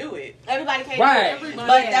 everybody can't do it. Everybody can't do it. But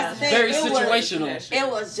that's the thing. Very situational. It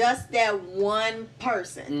was just that one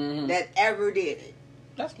person that ever did it.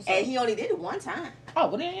 That's what's and up. he only did it one time. Oh,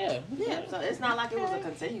 well then, yeah. So it's not like it was a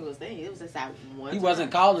continuous thing. It was just that one. He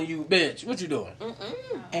wasn't calling you bitch. What you doing?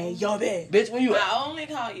 Hey, yo, bitch, where you at? I only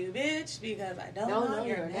call you bitch because I don't know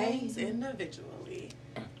your names individually.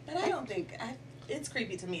 But I don't think it's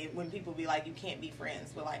creepy to me when people be like, you can't be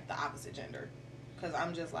friends with like the opposite gender. Because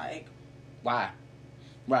I'm just like, why?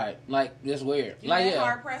 Right, like it's weird. You like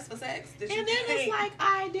hard pressed for sex. And then it's like,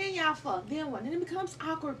 alright, then y'all fuck. Then what? Then it becomes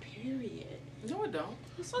awkward. Period. No, it don't.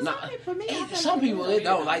 So for me, some people it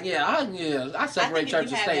don't. Like I separate church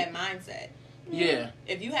and state. If you have that mindset. Yeah.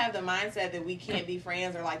 If you have the mindset that we can't be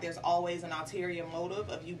friends or like there's always an ulterior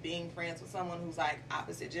motive of you being friends with someone who's like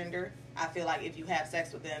opposite gender, I feel like if you have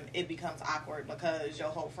sex with them, it becomes awkward because your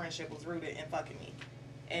whole friendship was rooted in fucking me.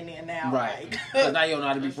 And then now, right? Because like, now you don't know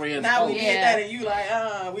how to be friends. Now we did that, and you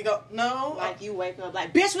like, we go no. Like you wake up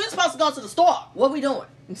like, bitch, we're supposed to go to the store. What we doing?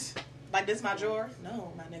 Like this my drawer?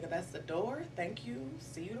 No, my nigga, that's the door. Thank you.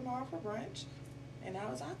 See you tomorrow for brunch. And now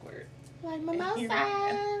it's awkward. Like mimosas.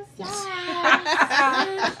 Now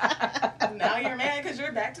you're mad because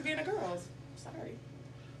you're back to being a girl. Sorry.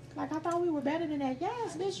 Like I thought we were better than that.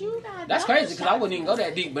 Yes, bitch, you not. That's crazy because I wouldn't even go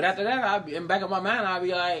that deep. But after that, I'd be in the back of my mind. I'd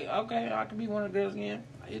be like, okay, I could be one of the girls again.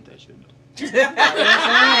 I hit that shit. That's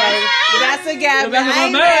a guy. I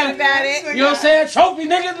ain't mad about it. You know what I'm saying? Trophy,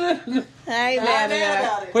 nigga. I ain't mad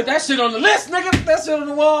about it. Put that shit on the list, nigga. Put that shit on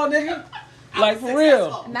the wall, nigga. Like for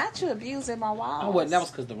real. Not you abusing my wall. I wasn't. That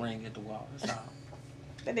was because the ring hit the wall. That's all.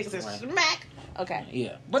 That nigga said smack. Okay.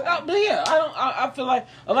 Yeah, but yeah, I feel like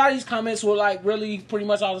a lot of these comments were like really pretty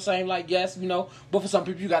much all the same. Like yes, you know, but for some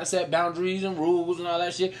people you got to set boundaries and rules and all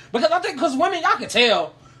that shit. Because I think because women, y'all can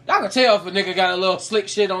tell if a nigga got a little slick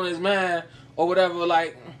shit on his mind or whatever.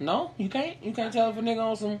 Like no, you can't tell if a nigga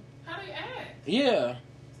on some. How they act? Yeah.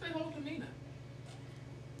 It's their whole demeanor.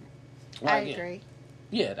 I agree.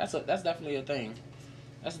 Yeah, that's definitely a thing.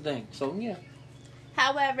 That's the thing. So yeah.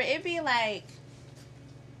 However, it be like,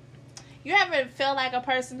 you ever feel like a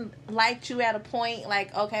person liked you at a point,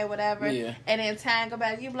 like, okay, whatever, Yeah. and then time go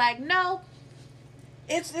by, you be like, no,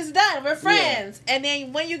 it's done. We're friends. And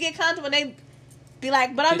then when you get comfortable, they be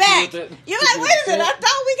like, but I'm back. You're like, wait a minute, I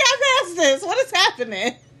thought we got past this. What is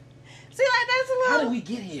happening? See, like, that's a little... How did we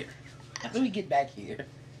get here? How did we get back here?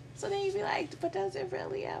 So then you be like, but does it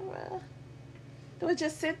really ever... Do it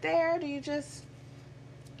just sit there? Do you just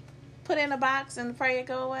put it in a box and pray it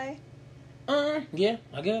go away? Yeah,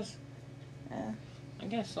 I guess. I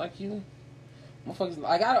guess, like, you... Motherfuckers,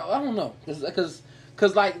 like, I don't know.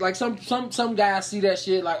 Cause like some guys see that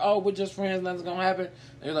shit like, oh, we're just friends, nothing's gonna happen.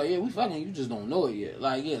 They're like, yeah, we fucking, you just don't know it yet.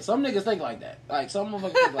 Like, yeah, some niggas think like that. Like, some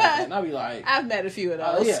motherfuckers think like that. And I be like, I've met a few of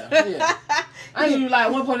those. Yeah. I ain't even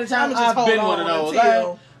like, one point in time, I've been one of those.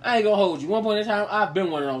 I ain't gonna hold you. One point in time, I've been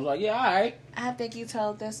one of those. Like, yeah, all right. I think you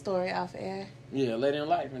told this story off air. Yeah, later in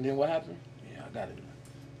life. And then what happened? Yeah, I got it.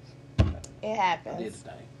 It happens. I did the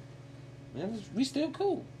thing. Man, we still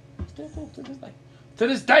cool. Still cool to this day. To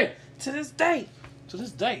this day. To this day. To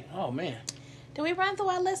this day. Oh, man. Did we run through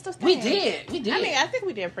our list of things? We did. I mean, I think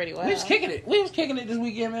we did pretty well. We was kicking it. We was kicking it this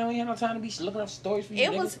weekend, man. We had no time to be looking up stories for you.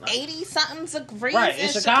 It was 80-something degrees right, in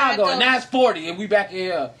Chicago. And now it's 40, and we back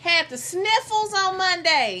here. Had the sniffles on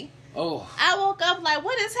Monday. Oh. I woke up like,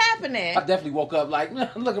 what is happening? I definitely woke up like,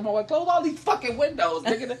 look at my wife, close all these fucking windows,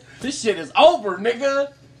 nigga. This shit is over,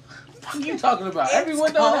 nigga. What are you talking about? Every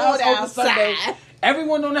window in the house open Sunday. Every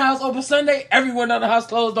window in the house open Sunday. Every window in the house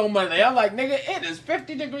closed on Monday. I'm like, nigga, it is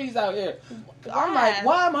 50 degrees out here. I'm like,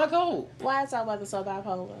 why am I cold? Why is our weather so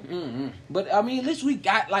bipolar? Mm-hmm. But, I mean, at least we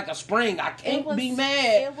got like a spring. I can't be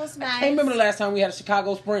mad. It was nice. I can't remember the last time we had a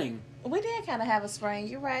Chicago spring. We did kind of have a spring.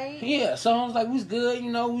 You're right. Yeah, so I was like, we was good.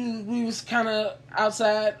 You know, we was kind of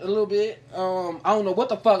outside a little bit. I don't know what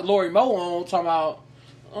the fuck Lori Moe on talking about.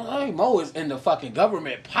 Lori Moe is in the fucking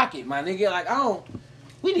government pocket, my nigga. Like,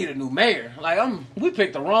 we need a new mayor. Like, we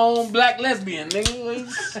picked the wrong black lesbian, nigga.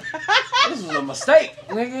 This was a mistake,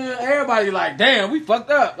 nigga. Everybody like, damn, we fucked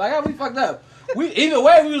up. Like, how we fucked up? Either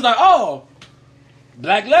way, we was like, oh,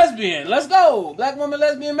 black lesbian, let's go. Black woman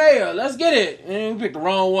lesbian mayor, let's get it. And we picked the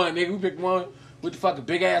wrong one, nigga. We picked one with the fucking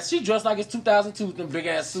big ass. She dressed like it's 2002 with them big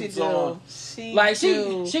ass suits on.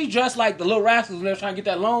 She dressed like the Little Rascals when they were trying to get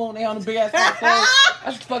that loan. They on the big ass clothes.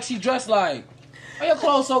 That's the fuck she dressed like. Why your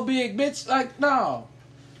clothes so big, bitch? Like, no.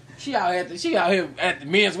 She out here at the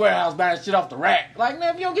Men's Warehouse buying shit off the rack. Like,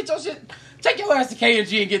 man, if you don't get your shit, take your ass to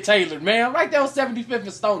K&G and get tailored, man. Right there on 75th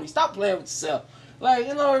and Stony. Stop playing with yourself. Like,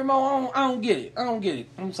 you know, Remo, I don't get it.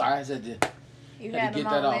 I'm sorry, I said that. You had to get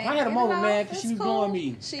that off. I had a moment, man, because she was blowing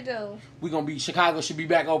me. She do. Chicago should be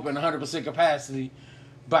back open 100% capacity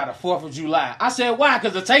by the 4th of July. I said, why?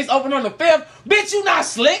 Because the taste open on the 5th? Bitch, you not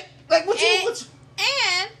slick. Like, what you?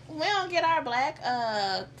 And we don't get our black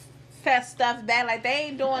fest stuff back. Like, they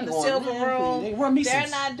ain't doing the Silver Room. They're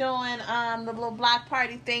not doing the little block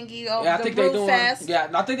party thingy over the Brew Fest. Yeah,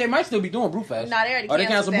 I think they might still be doing Brew Fest. No, they already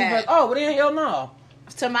canceled Brew Fest. Oh, but they hell no.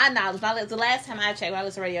 To my knowledge, the last time I checked, when I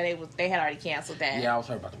listened to radio, they had already canceled that. Yeah, I was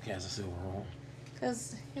heard about them canceling Silver Room.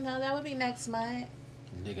 Because, you know, that would be next month.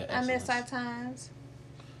 Nigga, I miss our times.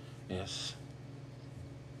 Yes.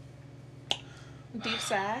 Deep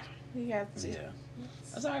side. Yeah.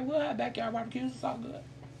 That's all right. We'll have backyard barbecues. It's all good.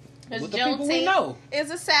 With the people we know.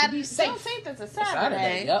 It's a Saturday. Juneteenth is a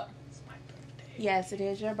Saturday. Yep. It's my birthday. Yes, it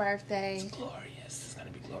is your birthday. It's glorious. It's gonna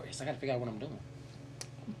be glorious. I gotta figure out what I'm doing.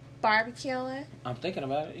 Barbecuing? I'm thinking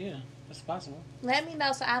about it. Yeah, it's possible. Let me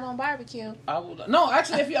know so I don't barbecue. I will. No,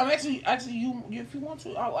 actually, if you want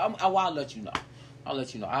to, I'll let you know. I'll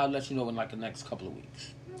let you know. I'll let you know in like the next couple of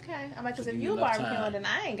weeks. Okay. I'm like, because if you barbecuing, then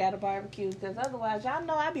I ain't got to barbecue. Because otherwise, y'all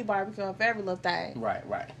know I be barbecuing for every little thing. Right.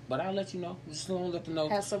 But I'll let you know. Just don't let them know.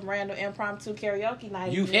 Have some random impromptu karaoke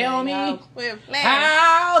night. You feel me?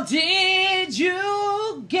 How did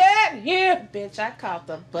you get here? Bitch, I caught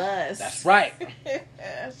the bus. That's right.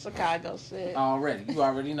 Chicago shit. Already. You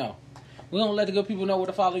already know. We're going to let the good people know where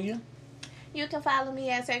to follow you. You can follow me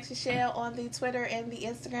at Sexy Shell on the Twitter and the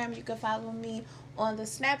Instagram. You can follow me on the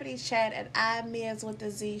Snappity Chat at iMiz with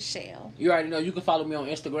the Z Shell. You already know. You can follow me on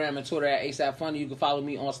Instagram and Twitter at ASAP Funny. You can follow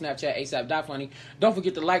me on Snapchat, ASAP.funny. Don't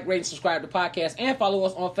forget to like, rate, and subscribe to the podcast. And follow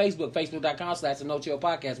us on Facebook, Facebook.com/The No Chill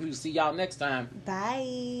Podcast. We will see y'all next time.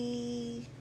 Bye.